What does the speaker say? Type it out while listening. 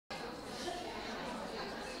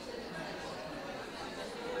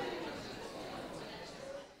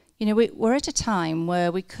You know, we're at a time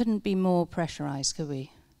where we couldn't be more pressurized, could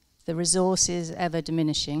we? The resources ever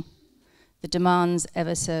diminishing, the demands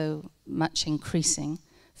ever so much increasing,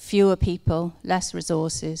 fewer people, less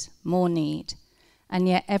resources, more need, and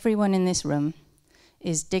yet everyone in this room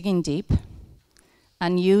is digging deep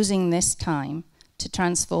and using this time to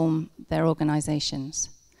transform their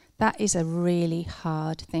organizations. That is a really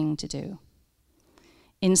hard thing to do.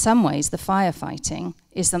 In some ways, the firefighting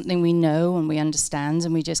is something we know and we understand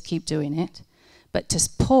and we just keep doing it. But to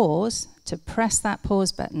pause, to press that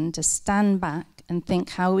pause button, to stand back and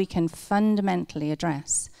think how we can fundamentally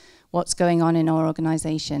address what's going on in our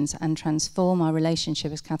organizations and transform our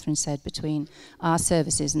relationship, as Catherine said, between our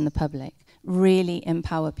services and the public, really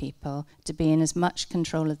empower people to be in as much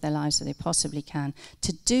control of their lives as they possibly can.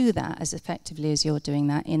 To do that as effectively as you're doing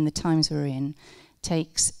that in the times we're in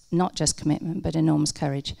takes not just commitment, but enormous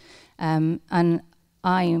courage. And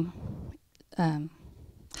I'm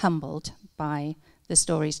humbled by the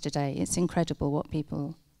stories today. It's incredible what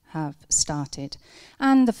people have started.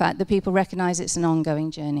 And the fact that people recognize it's an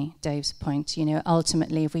ongoing journey, Dave's point. You know,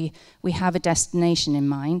 ultimately, if we have a destination in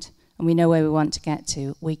mind and we know where we want to get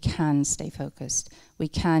to, we can stay focused. We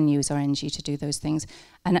can use our energy to do those things.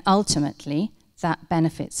 And ultimately, that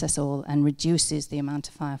benefits us all and reduces the amount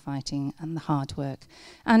of firefighting and the hard work.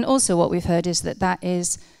 And also what we've heard is that that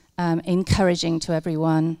is encouraging to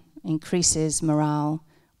everyone, increases morale.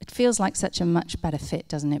 It feels like such a much better fit,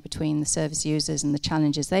 doesn't it, between the service users and the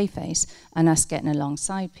challenges they face and us getting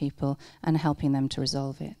alongside people and helping them to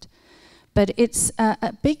resolve it. But it's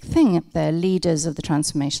a big thing up there, leaders of the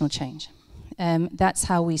transformational change. That's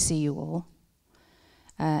how we see you all.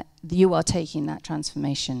 You are taking that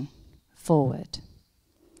transformation forward.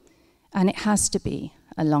 And it has to be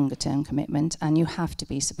a longer term commitment and you have to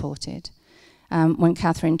be supported. When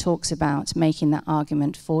Catherine talks about making that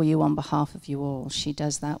argument for you on behalf of you all, she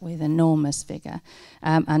does that with enormous vigor,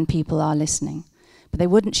 and people are listening.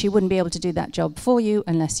 But she wouldn't be able to do that job for you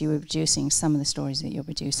unless you were producing some of the stories that you're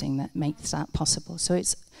producing that makes that possible. So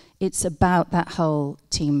it's about that whole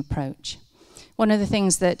team approach. One of the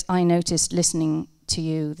things that I noticed listening to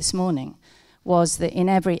you this morning was that in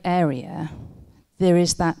every area, there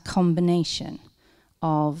is that combination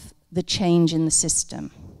of the change in the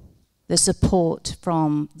system, the support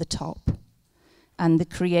from the top, and the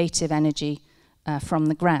creative energy from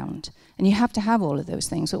the ground. And you have to have all of those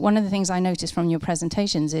things. But one of the things I noticed from your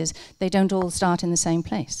presentations is they don't all start in the same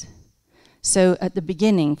place. So at the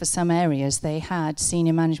beginning, for some areas, they had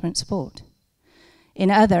senior management support.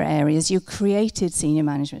 In other areas, you created senior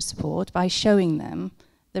management support by showing them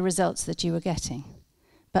the results that you were getting.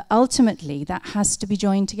 But ultimately, that has to be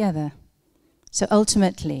joined together. So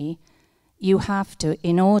ultimately, you have to,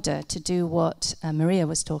 in order to do what Maria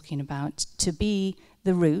was talking about, to be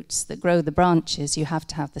the roots that grow the branches, you have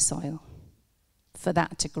to have the soil for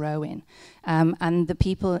that to grow in. And the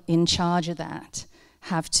people in charge of that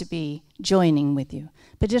have to be joining with you.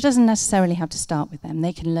 But it doesn't necessarily have to start with them.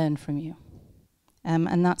 They can learn from you.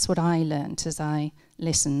 And that's what I learned as I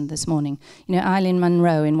listened this morning. You know, Eileen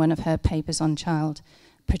Munro, in one of her papers on child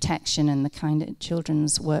protection and the kind of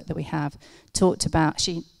children's work that we have, talked about,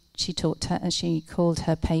 she called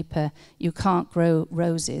her paper, "You Can't Grow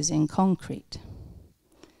Roses in Concrete."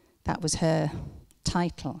 That was her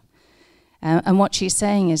title. And what she's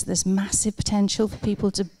saying is there's massive potential for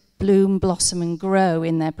people to bloom, blossom, and grow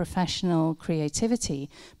in their professional creativity,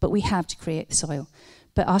 but we have to create the soil.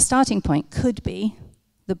 But our starting point could be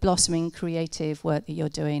the blossoming creative work that you're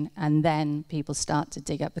doing, and then people start to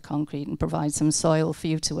dig up the concrete and provide some soil for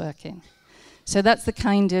you to work in. So that's the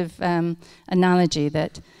kind of analogy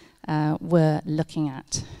that we're looking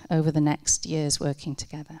at over the next years working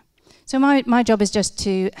together. So my job is just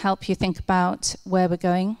to help you think about where we're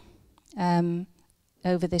going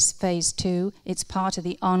over this phase 2. It's part of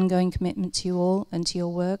the ongoing commitment to you all and to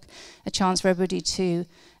your work, a chance for everybody to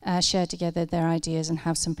share together their ideas and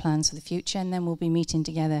have some plans for the future, and then we'll be meeting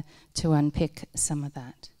together to unpick some of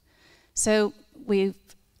that. So we're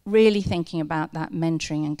really thinking about that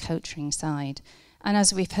mentoring and coaching side, and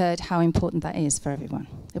as we've heard, how important that is for everyone.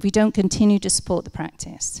 If we don't continue to support the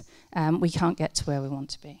practice, we can't get to where we want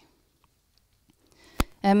to be.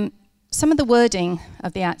 Some of the wording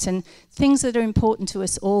of the Act and things that are important to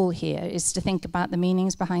us all here is to think about the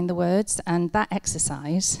meanings behind the words, and that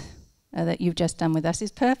exercise that you've just done with us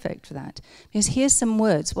is perfect for that. Because here's some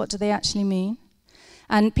words, what do they actually mean?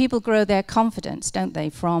 And people grow their confidence, don't they,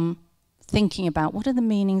 from thinking about what are the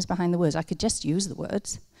meanings behind the words. I could just use the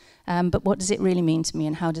words, but what does it really mean to me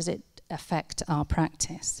and how does it affect our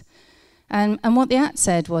practice? And what the Act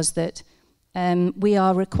said was that we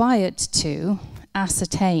are required to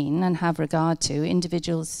ascertain and have regard to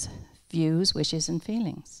individuals' views, wishes and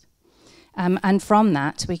feelings. And from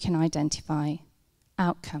that, we can identify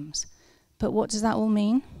outcomes. But what does that all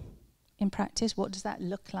mean in practice? What does that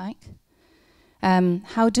look like?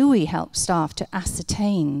 How do we help staff to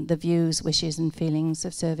ascertain the views, wishes and feelings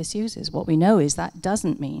of service users? What we know is that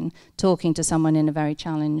doesn't mean talking to someone in a very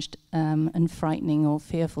challenged and frightening or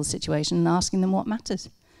fearful situation and asking them what matters.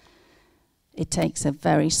 It takes a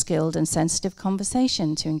very skilled and sensitive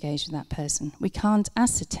conversation to engage with that person. We can't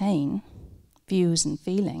ascertain views and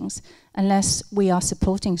feelings unless we are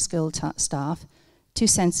supporting skilled staff to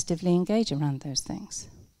sensitively engage around those things.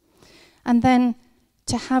 And then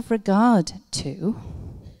to have regard to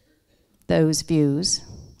those views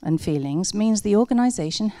and feelings means the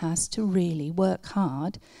organisation has to really work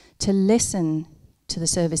hard to listen to the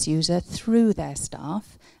service user through their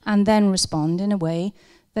staff and then respond in a way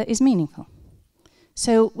that is meaningful.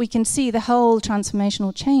 So we can see the whole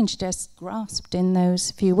transformational change just grasped in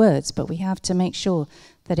those few words, but we have to make sure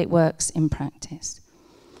that it works in practice.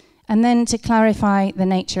 And then to clarify the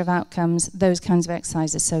nature of outcomes, those kinds of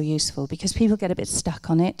exercises are so useful because people get a bit stuck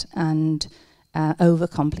on it and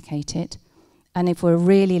overcomplicate it. And if we're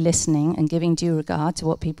really listening and giving due regard to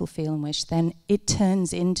what people feel and wish, then it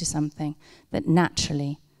turns into something that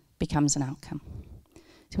naturally becomes an outcome.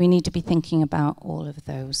 So we need to be thinking about all of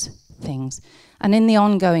those things. And in the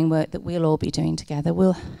ongoing work that we'll all be doing together,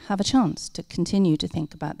 we'll have a chance to continue to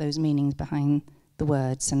think about those meanings behind the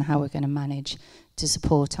words and how we're going to manage to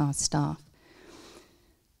support our staff.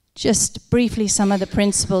 Just briefly, some of the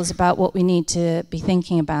principles about what we need to be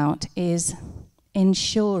thinking about is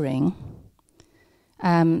ensuring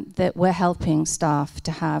that we're helping staff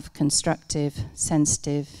to have constructive,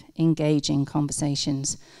 sensitive, engaging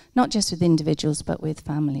conversations, not just with individuals, but with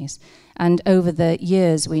families. And over the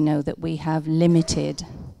years, we know that we have limited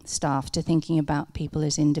staff to thinking about people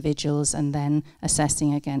as individuals and then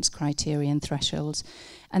assessing against criteria and thresholds.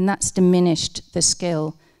 And that's diminished the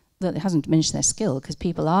skill. Well, it hasn't diminished their skill because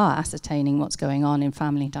people are ascertaining what's going on in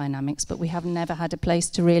family dynamics, but we have never had a place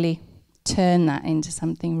to really turn that into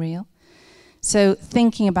something real. So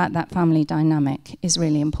thinking about that family dynamic is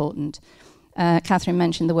really important. Catherine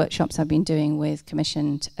mentioned the workshops I've been doing with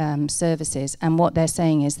commissioned services, and what they're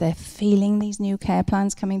saying is they're feeling these new care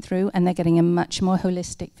plans coming through and they're getting a much more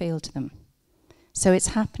holistic feel to them. So it's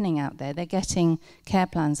happening out there. They're getting care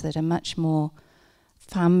plans that are much more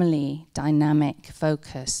family dynamic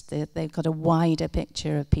focused. They've got a wider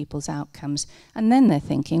picture of people's outcomes, and then they're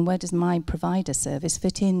thinking, where does my provider service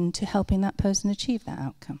fit into helping that person achieve that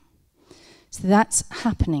outcome? So that's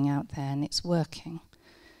happening out there and it's working.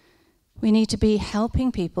 We need to be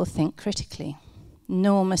helping people think critically.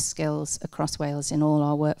 Enormous skills across Wales in all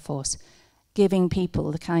our workforce, giving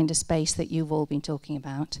people the kind of space that you've all been talking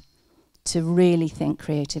about to really think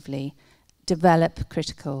creatively, develop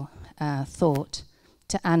critical thought,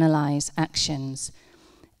 to analyse actions,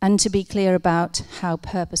 and to be clear about how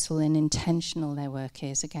purposeful and intentional their work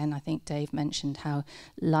is. Again, I think Dave mentioned how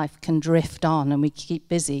life can drift on and we keep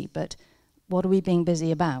busy, but what are we being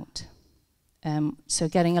busy about? So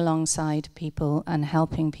getting alongside people and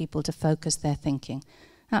helping people to focus their thinking,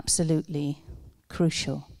 absolutely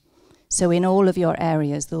crucial. So in all of your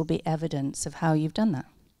areas, there will be evidence of how you've done that,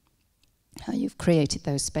 how you've created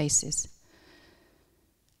those spaces.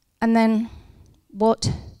 And then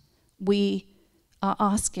what we are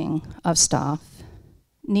asking of staff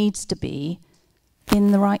needs to be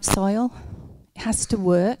in the right soil. It has to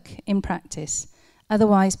work in practice.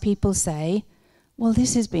 Otherwise, people say, well,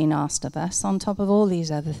 this has been asked of us on top of all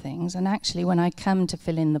these other things, and actually when I come to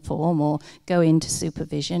fill in the form or go into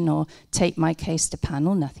supervision or take my case to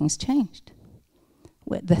panel, nothing's changed.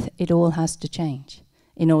 It all has to change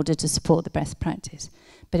in order to support the best practice.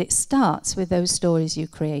 But it starts with those stories you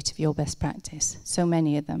create of your best practice, so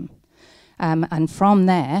many of them. And from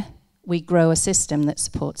there, we grow a system that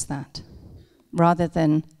supports that, rather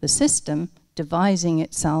than the system devising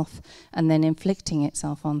itself and then inflicting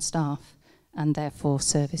itself on staff and therefore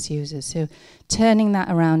service users. So turning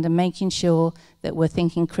that around and making sure that we're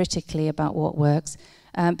thinking critically about what works.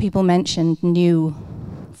 People mentioned new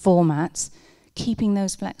formats, keeping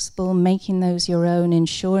those flexible, making those your own,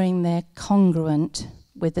 ensuring they're congruent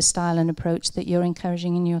with the style and approach that you're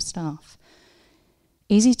encouraging in your staff.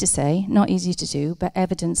 Easy to say, not easy to do, but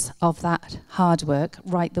evidence of that hard work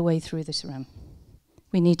right the way through this room.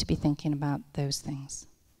 We need to be thinking about those things.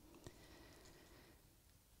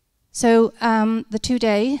 So the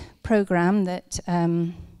 2-day programme that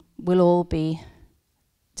we'll all be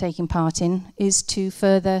taking part in is to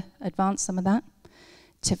further advance some of that,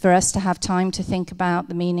 for us to have time to think about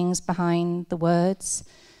the meanings behind the words,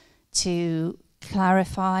 to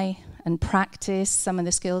clarify and practice some of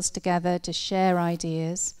the skills together, to share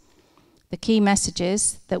ideas, the key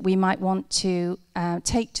messages that we might want to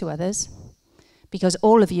take to others, because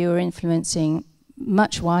all of you are influencing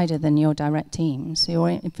much wider than your direct teams. So you're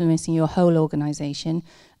influencing your whole organization,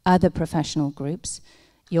 other professional groups,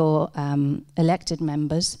 your elected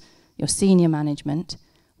members, your senior management.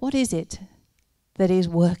 What is it that is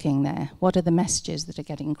working there? What are the messages that are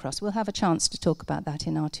getting across? We'll have a chance to talk about that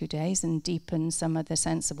in our 2 days and deepen some of the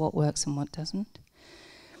sense of what works and what doesn't.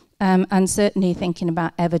 And certainly thinking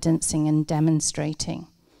about evidencing and demonstrating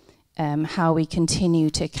how we continue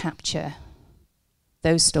to capture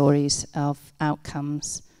those stories of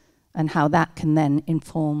outcomes and how that can then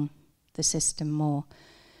inform the system more.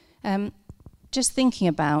 Just thinking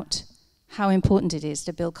about how important it is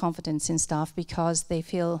to build confidence in staff because they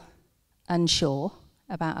feel unsure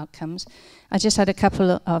about outcomes. I just had a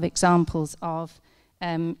couple of examples of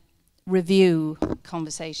review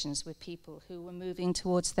conversations with people who were moving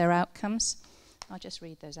towards their outcomes. I'll just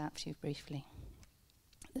read those out for you briefly.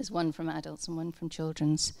 There's one from adults and one from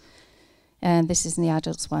children's. And this is in the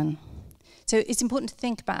adults one. So it's important to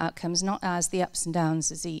think about outcomes not as the ups and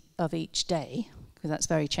downs of each day, because that's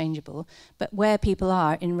very changeable, but where people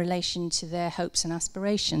are in relation to their hopes and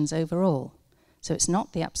aspirations overall. So it's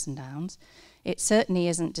not the ups and downs. It certainly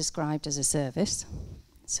isn't described as a service.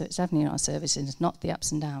 So it's definitely not a service, and it's not the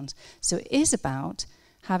ups and downs. So it is about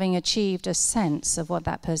having achieved a sense of what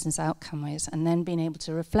that person's outcome is and then being able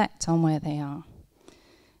to reflect on where they are.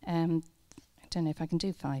 I don't know if I can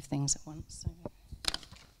do 5 things at once. So.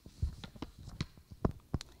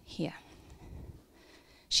 Here.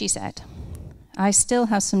 She said, I still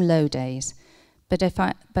have some low days, but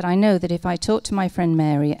I know that if I talk to my friend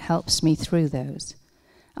Mary, it helps me through those.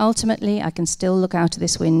 Ultimately, I can still look out of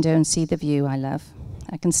this window and see the view I love.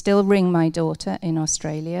 I can still ring my daughter in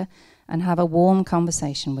Australia and have a warm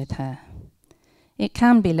conversation with her. It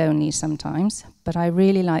can be lonely sometimes, but I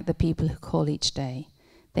really like the people who call each day.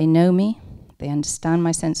 They know me, they understand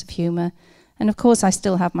my sense of humour, and of course I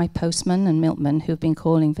still have my postman and milkman who've been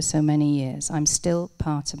calling for so many years. I'm still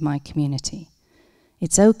part of my community.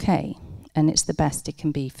 It's okay, and it's the best it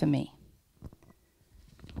can be for me.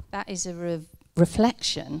 That is a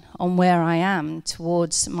reflection on where I am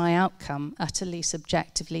towards my outcome, utterly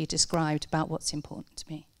subjectively described about what's important to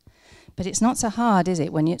me. But it's not so hard, is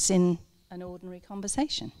it, when it's in an ordinary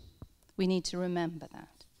conversation? We need to remember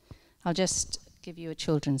that. I'll just give you a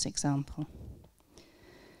children's example.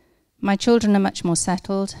 My children are much more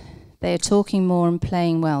settled. They are talking more and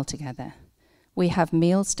playing well together. We have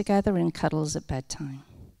meals together and cuddles at bedtime.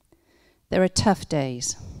 There are tough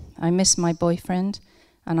days. I miss my boyfriend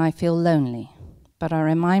and I feel lonely, but I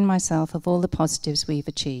remind myself of all the positives we've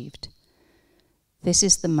achieved. This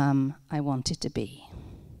is the mum I wanted to be.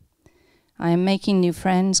 I am making new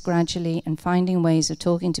friends gradually and finding ways of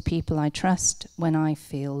talking to people I trust when I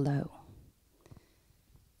feel low.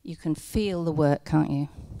 You can feel the work, can't you?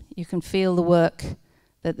 You can feel the work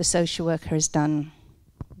that the social worker has done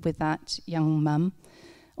with that young mum,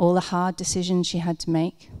 all the hard decisions she had to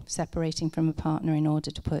make, separating from a partner in order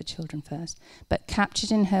to put children first. But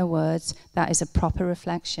captured in her words, that is a proper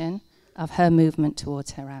reflection of her movement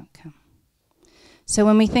towards her outcome. So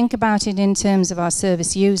when we think about it in terms of our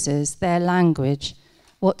service users, their language,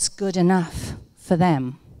 what's good enough for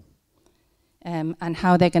them, and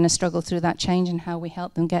how they're going to struggle through that change and how we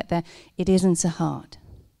help them get there, it isn't so hard.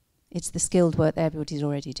 It's the skilled work that everybody's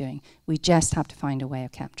already doing. We just have to find a way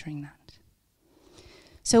of capturing that.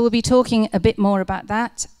 So we'll be talking a bit more about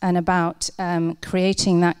that and about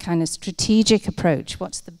creating that kind of strategic approach.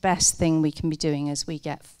 What's the best thing we can be doing as we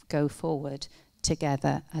go forward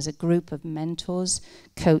together as a group of mentors,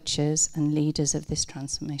 coaches, and leaders of this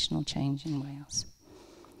transformational change in Wales.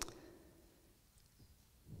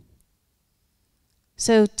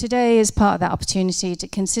 So today is part of that opportunity to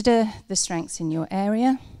consider the strengths in your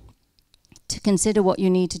area, to consider what you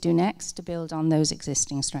need to do next to build on those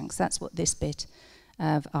existing strengths. That's what this bit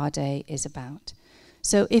of our day is about.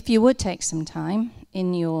 So if you would take some time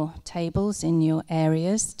in your tables, in your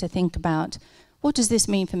areas, to think about, what does this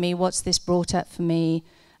mean for me? What's this brought up for me?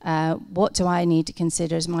 What do I need to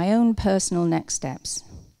consider as my own personal next steps?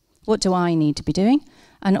 What do I need to be doing?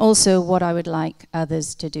 And also what I would like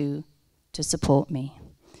others to do to support me.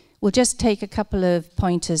 We'll just take a couple of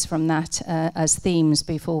pointers from that as themes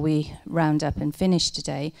before we round up and finish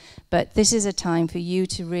today. But this is a time for you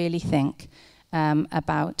to really think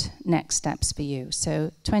about next steps for you.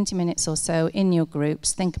 So 20 minutes or so in your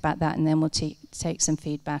groups, think about that, and then we'll take some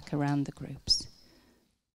feedback around the groups.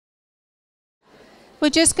 We're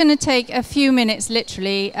just going to take a few minutes,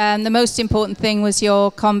 literally. The most important thing was your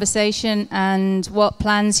conversation and what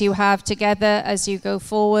plans you have together as you go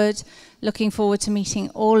forward. Looking forward to meeting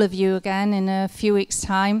all of you again in a few weeks'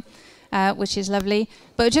 time, which is lovely.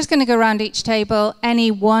 But we're just going to go around each table. Any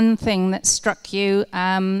one thing that struck you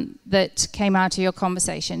that came out of your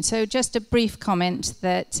conversation. So just a brief comment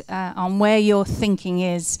that on where your thinking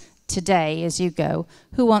is today as you go.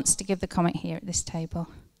 Who wants to give the comment here at this table?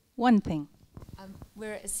 One thing.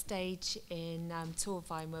 We're at a stage in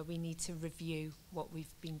Torvine where we need to review what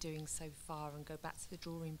we've been doing so far and go back to the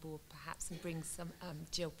drawing board perhaps and bring some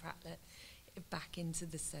Jill Pratlett back into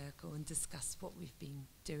the circle and discuss what we've been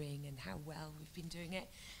doing and how well we've been doing it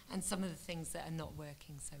and some of the things that are not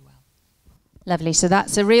working so well. Lovely. So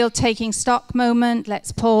that's a real taking stock moment.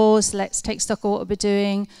 Let's pause. Let's take stock of what we're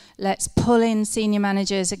doing. Let's pull in senior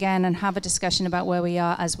managers again and have a discussion about where we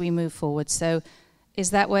are as we move forward. So is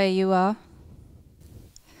that where you are?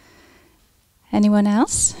 Anyone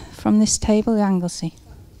else from this table? Anglesey.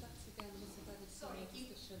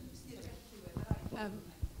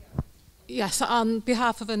 Yes, on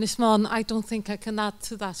behalf of Ynys Môn, I don't think I can add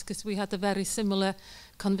to that because we had a very similar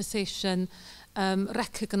conversation,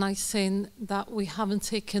 recognising that we haven't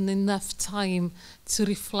taken enough time to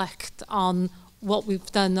reflect on what we've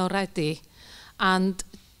done already and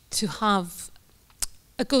to have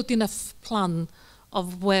a good enough plan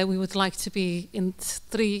of where we would like to be in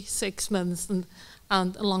 3-6 months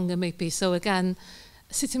and longer maybe. So again,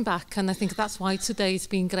 sitting back, and I think that's why today's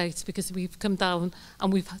been great, because we've come down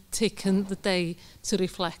and we've taken the day to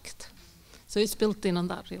reflect. So it's built in on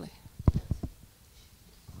that, really.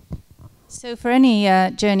 So for any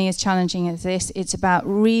journey as challenging as this, it's about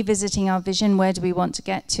revisiting our vision. Where do we want to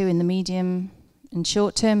get to in the medium and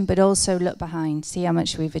short term, but also look behind, see how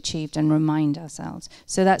much we've achieved and remind ourselves.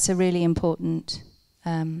 So that's a really important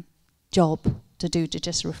job to do, to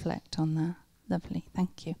just reflect on that. Lovely,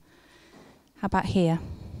 thank you. How about here?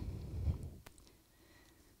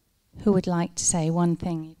 Who would like to say one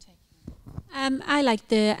thing you take? I like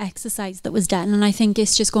the exercise that was done, and I think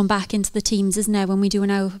it's just going back into the teams, isn't it, when we do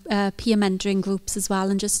our peer mentoring groups as well,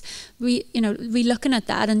 and just re-looking at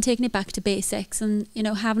that and taking it back to basics, and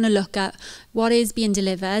having a look at what is being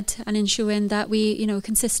delivered and ensuring that we are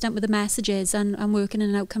consistent with the messages and working in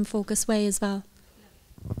an outcome-focused way as well.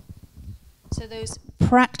 So those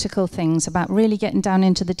practical things about really getting down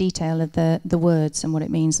into the detail of the words and what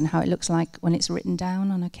it means and how it looks like when it's written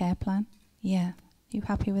down on a care plan. Yeah, you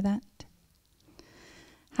happy with that?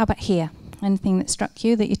 How about here? Anything that struck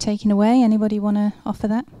you that you're taking away? Anybody want to offer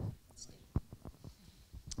that?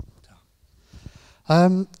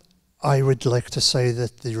 I would like to say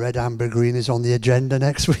that the red, amber, green is on the agenda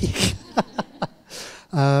next week.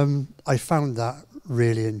 I found that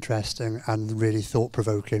really interesting and really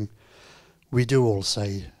thought-provoking. We do all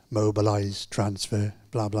say mobilise, transfer,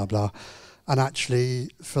 blah, blah, blah. And actually,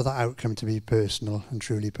 for that outcome to be personal and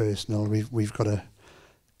truly personal, we've got to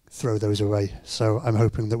throw those away. So I'm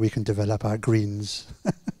hoping that we can develop our greens.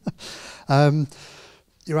 You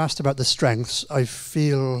asked about the strengths. I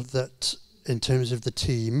feel that in terms of the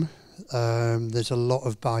team, there's a lot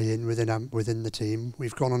of buy-in within the team.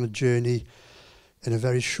 We've gone on a journey in a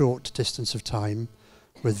very short distance of time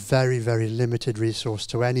with very, very limited resource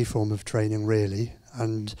to any form of training, really.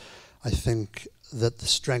 And I think that the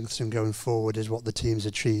strengths in going forward is what the team's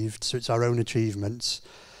achieved. So it's our own achievements.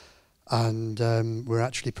 And we're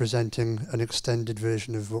actually presenting an extended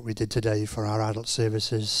version of what we did today for our adult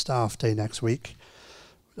services staff day next week.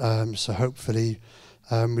 So hopefully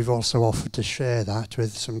we've also offered to share that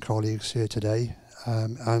with some colleagues here today.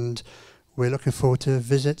 And we're looking forward to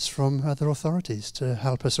visits from other authorities to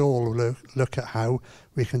help us all look at how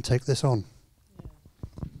we can take this on.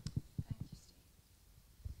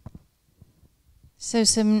 So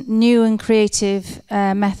some new and creative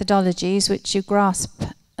methodologies which you grasp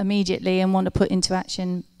immediately and want to put into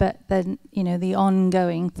action, but then, the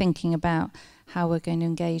ongoing thinking about how we're going to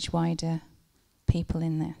engage wider people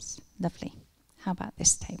in this. Lovely. How about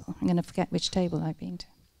this table? I'm going to forget which table I've been to.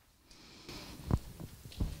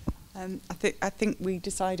 I think we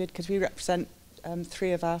decided, because we represent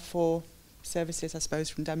 3 of our 4 services, I suppose,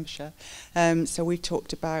 from Denbighshire. So we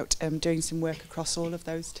talked about doing some work across all of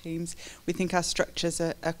those teams. We think our structures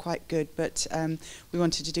are quite good, but we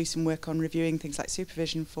wanted to do some work on reviewing things like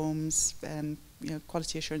supervision forms,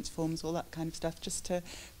 quality assurance forms, all that kind of stuff, just to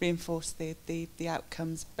reinforce the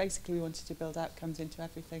outcomes. Basically, we wanted to build outcomes into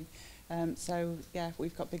everything. So, yeah,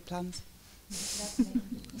 we've got big plans.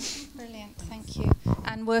 Brilliant, thank you.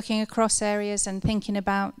 And working across areas and thinking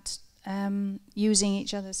about using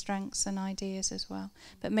each other's strengths and ideas as well,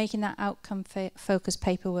 but making that outcome focused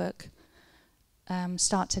paperwork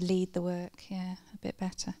start to lead the work, a bit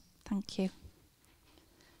better. Thank you.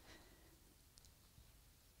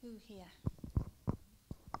 Who here?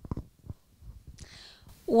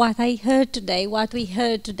 What we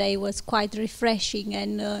heard today was quite refreshing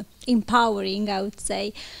and empowering, I would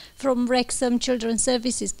say. From Wrexham Children's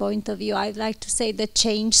Services point of view, I'd like to say that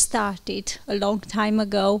change started a long time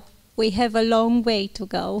ago. We have a long way to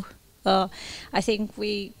go. I think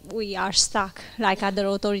we are stuck, like other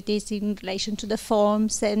authorities, in relation to the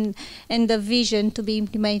forms and the vision to be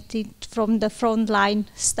implemented from the frontline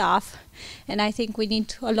staff. And I think we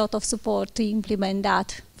need a lot of support to implement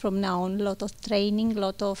that from now on, a lot of training, a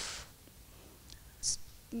lot of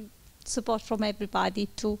support from everybody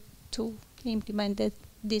to implement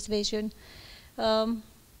this vision.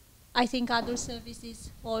 I think other services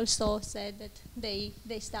also said that they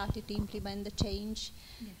started to implement the change.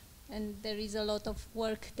 Yeah. And there is a lot of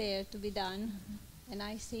work there to be done. Mm-hmm. And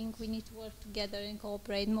I think we need to work together and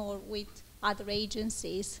cooperate more with other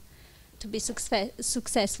agencies to be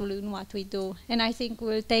successful in what we do. And I think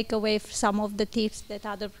we'll take away some of the tips that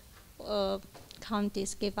other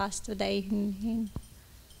counties give us today in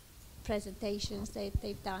presentations that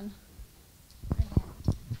they've done.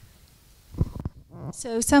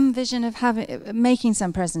 So some vision of making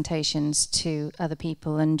some presentations to other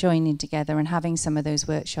people and joining together and having some of those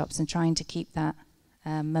workshops and trying to keep that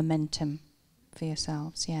momentum for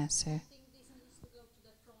yourselves. Yeah, so. I think this needs to go to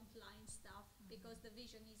the frontline stuff because the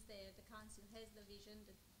vision is there. The council has the vision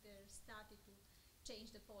that they're starting to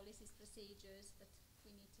change the policies, procedures, but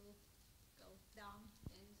we need to go down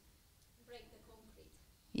and break the concrete.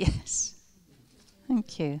 Yes.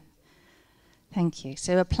 Thank you. Thank you.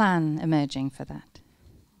 So a plan emerging for that.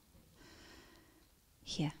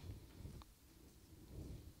 Here.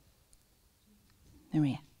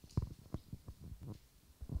 Maria.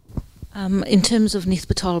 In terms of Neath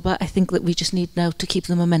Batalba, I think that we just need now to keep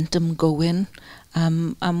the momentum going.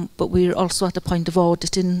 But we're also at a point of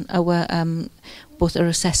auditing our both our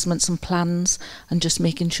assessments and plans, and just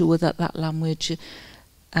making sure that that language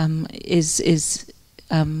is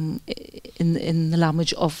in the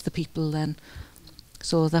language of the people then.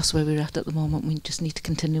 So that's where we're at the moment. We just need to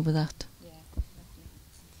continue with that.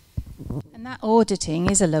 And that auditing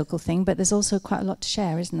is a local thing, but there's also quite a lot to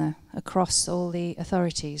share, isn't there, across all the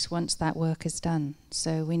authorities once that work is done.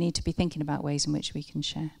 So we need to be thinking about ways in which we can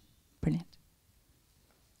share. Brilliant.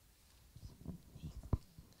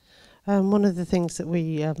 One of the things that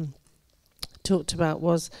we talked about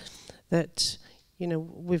was that, you know,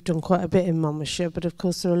 we've done quite a bit in Monmouthshire, but of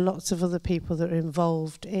course there are lots of other people that are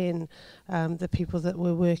involved in the people that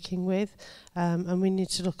we're working with, and we need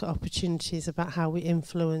to look at opportunities about how we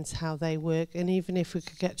influence how they work. And even if we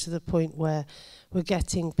could get to the point where we're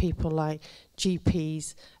getting people like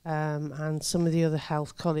GPs and some of the other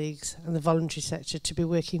health colleagues and the voluntary sector to be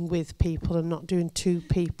working with people and not doing two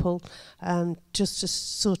people, just to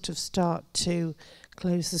sort of start to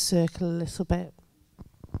close the circle a little bit.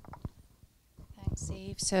 Thanks,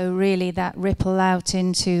 Eve. So really that ripple out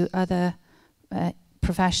into other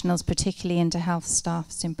professionals, particularly into health staff,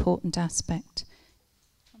 is an important aspect.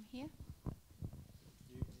 From here?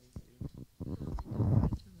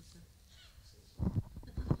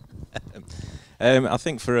 I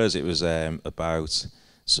think for us it was about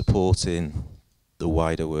supporting the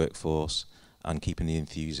wider workforce and keeping the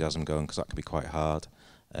enthusiasm going, because that can be quite hard.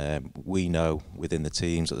 We know within the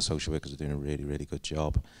teams that the social workers are doing a really, really good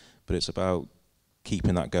job, but it's about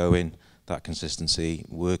keeping that going, that consistency,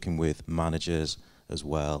 working with managers as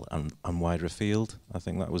well, and wider afield. I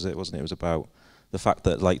think that was it, wasn't it? It was about the fact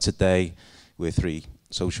that, like today, we're 3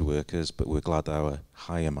 social workers, but we're glad our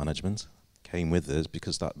higher management came with us,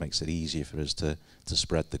 because that makes it easier for us to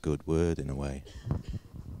spread the good word in a way.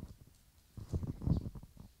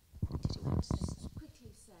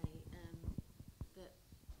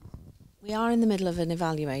 We are in the middle of an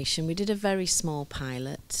evaluation. We did a very small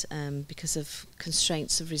pilot because of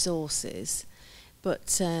constraints of resources. But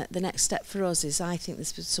the next step for us is, I think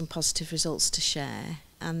there's some positive results to share,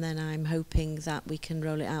 and then I'm hoping that we can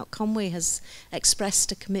roll it out. Conway has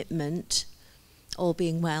expressed a commitment, all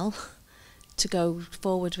being well, to go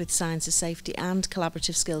forward with science of safety and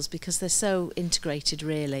collaborative skills, because they're so integrated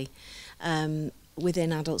really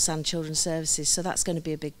within adults and children's services. So that's going to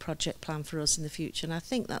be a big project plan for us in the future, and I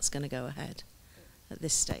think that's going to go ahead at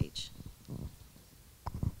this stage.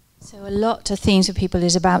 So a lot of themes for people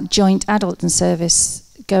is about joint adult and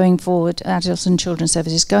service going forward, adults and children's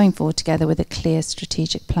services going forward together with a clear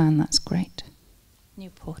strategic plan. That's great.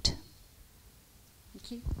 Newport.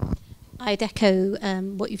 Thank you. I'd echo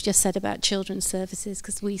what you've just said about children's services,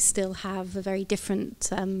 because we still have a very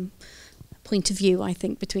different point of view, I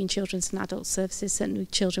think, between children's and adult services, certainly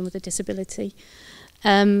children with a disability.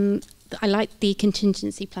 I liked the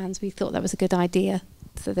contingency plans. We thought that was a good idea.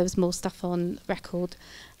 So there was more stuff on record.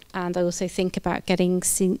 And I also think about getting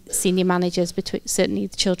senior managers, between certainly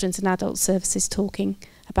the children's and adult services, talking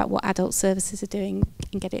about what adult services are doing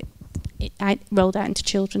and get it rolled out into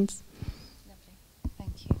children's. Lovely,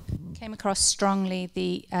 thank you. Came across strongly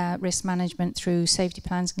the risk management through safety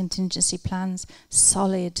plans and contingency plans.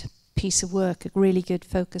 Solid piece of work, a really good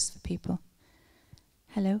focus for people.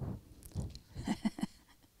 Hello.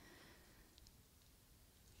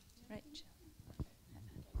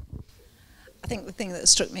 I think the thing that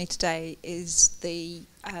struck me today is the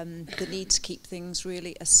need to keep things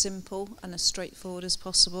really as simple and as straightforward as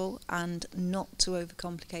possible, and not to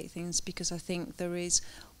overcomplicate things, because I think there is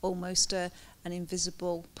almost an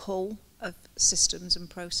invisible pull of systems and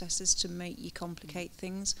processes to make you complicate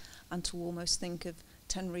things, and to almost think of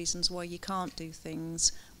 10 reasons why you can't do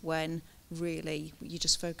things, when really you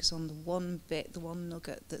just focus on the one bit, the one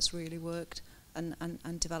nugget that's really worked, and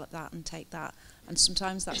develop that and take that. And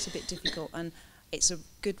sometimes that's a bit difficult, and it's a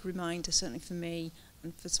good reminder, certainly for me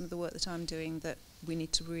and for some of the work that I'm doing, that we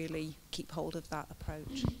need to really keep hold of that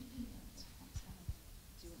approach.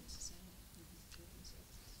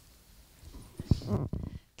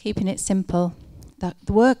 Keeping it simple.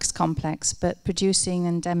 The work's complex, but producing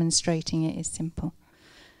and demonstrating it is simple.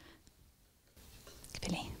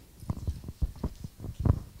 Billy.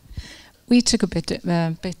 We took a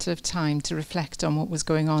bit of time to reflect on what was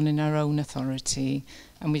going on in our own authority,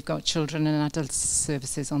 and we've got children and adult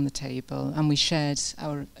services on the table, and we shared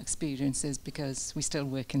our experiences because we still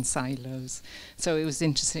work in silos. So it was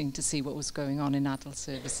interesting to see what was going on in adult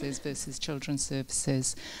services versus children's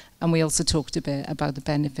services. And we also talked a bit about the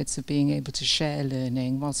benefits of being able to share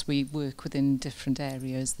learning. Whilst we work within different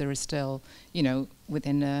areas, there is still, you know,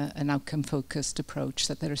 within an outcome-focused approach,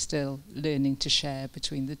 that there is still learning to share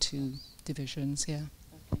between the two divisions, yeah.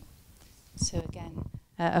 Okay. So again,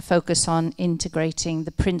 a focus on integrating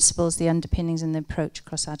the principles, the underpinnings and the approach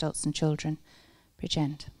across adults and children.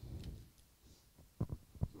 Bridgend.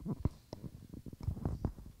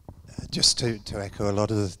 Just to echo a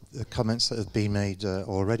lot of the comments that have been made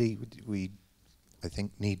already, we, I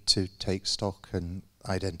think, need to take stock and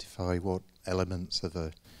identify what elements of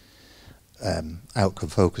a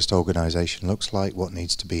outcome-focused organisation looks like, what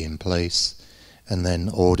needs to be in place, and then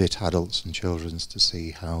audit adults and children's to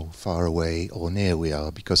see how far away or near we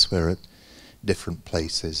are, because we're at different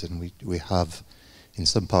places, and we have in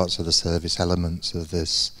some parts of the service elements of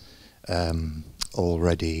this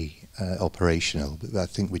already operational, but I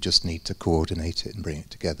think we just need to coordinate it and bring it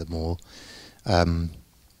together more. In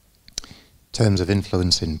terms of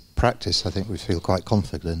influence in practice, I think we feel quite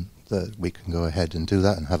confident that we can go ahead and do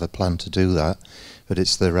that and have a plan to do that, but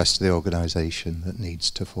it's the rest of the organisation that needs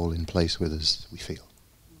to fall in place with us, we feel.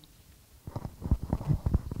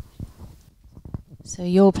 So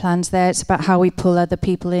your plans there, it's about how we pull other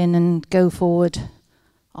people in and go forward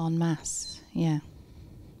en masse. Yeah,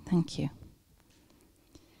 thank you.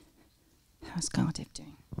 How's Cardiff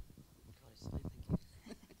doing?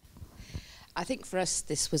 I think for us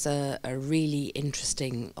this was a really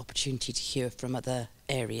interesting opportunity to hear from other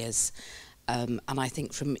areas, and I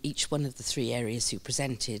think from each one of the 3 areas who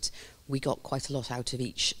presented, we got quite a lot out of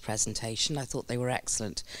each presentation. I thought they were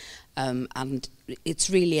excellent, and it's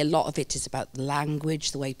really, a lot of it is about the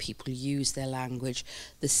language, the way people use their language,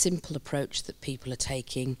 the simple approach that people are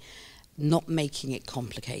taking, not making it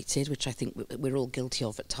complicated, which I think we're all guilty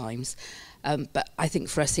of at times. But I think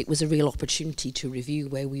for us it was a real opportunity to review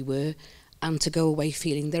where we were and to go away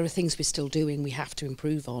feeling there are things we're still doing, we have to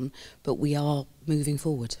improve on, but we are moving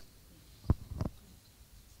forward.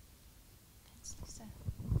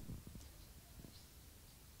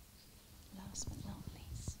 Last but not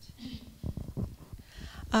least.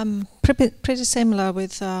 Pretty similar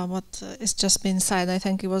with what has just been said. I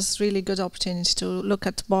think it was really good opportunity to look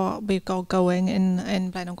at what we got going in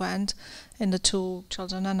Blaine and Gwent, in the 2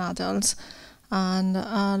 children and adults, and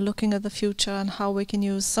looking at the future and how we can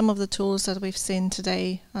use some of the tools that we've seen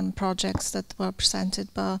today and projects that were presented,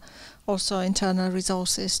 but also internal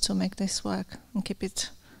resources to make this work and keep it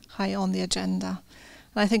high on the agenda.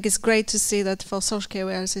 And I think it's great to see that for social care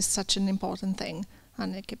Wales is such an important thing,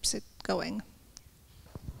 and it keeps it going.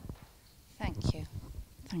 Thank you.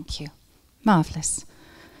 Thank you. Marvellous.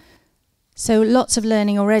 So lots of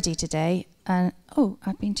learning already today. Oh,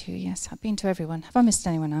 I've been to, yes, I've been to everyone. Have I missed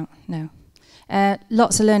anyone out? No.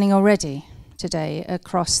 Lots of learning already today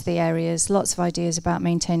across the areas, lots of ideas about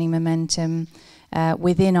maintaining momentum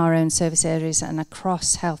within our own service areas and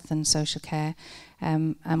across health and social care.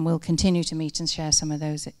 And we'll continue to meet and share some of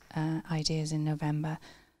those ideas in November.